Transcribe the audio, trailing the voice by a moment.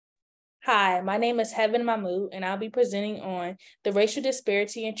Hi, my name is Mamou, and I'll be presenting on the racial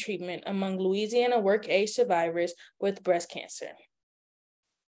disparity in treatment among Louisiana work-age survivors with breast cancer.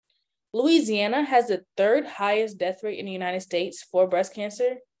 Louisiana has the third highest death rate in the United States for breast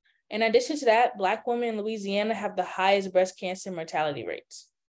cancer. In addition to that, Black women in Louisiana have the highest breast cancer mortality rates.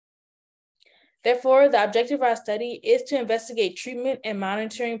 Therefore, the objective of our study is to investigate treatment and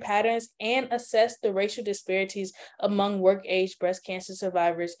monitoring patterns and assess the racial disparities among work-age breast cancer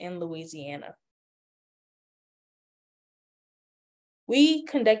survivors in Louisiana. We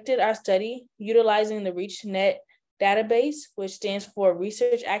conducted our study utilizing the REACHnet database, which stands for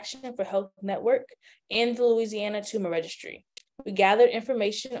Research Action for Health Network, and the Louisiana Tumor Registry. We gathered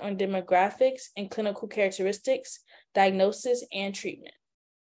information on demographics and clinical characteristics, diagnosis, and treatment.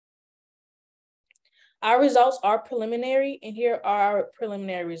 Our results are preliminary, and here are our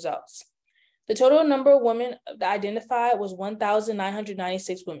preliminary results. The total number of women identified was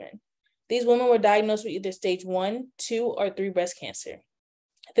 1,996 women. These women were diagnosed with either stage 1, 2, or 3 breast cancer.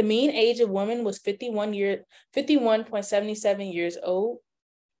 The mean age of women was 51.77 years old.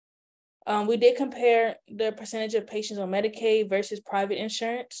 We did compare the percentage of patients on Medicaid versus private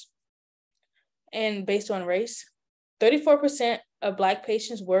insurance, and based on race. 34% of Black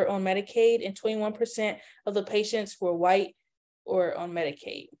patients were on Medicaid, and 21% of the patients were white or on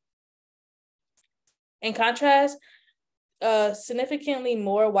Medicaid. In contrast, significantly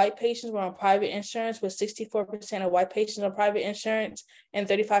more white patients were on private insurance, with 64% of white patients on private insurance and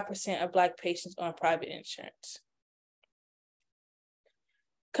 35% of Black patients on private insurance.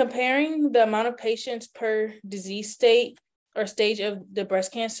 Comparing the amount of patients per disease state or stage of the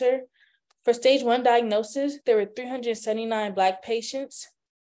breast cancer, for stage 1 diagnosis, there were 379 Black patients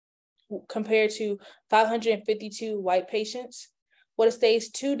compared to 552 white patients. With a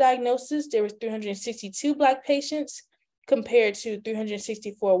stage 2 diagnosis, there was 362 Black patients compared to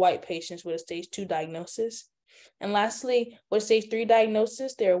 364 white patients with a stage 2 diagnosis. And lastly, with a stage 3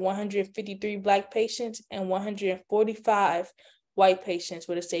 diagnosis, there are 153 Black patients and 145 white patients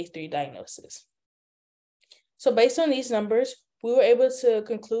with a stage 3 diagnosis. So based on these numbers, we were able to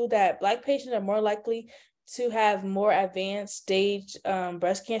conclude that Black patients are more likely to have more advanced stage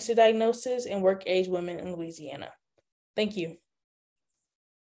breast cancer diagnosis in work-age women in Louisiana. Thank you.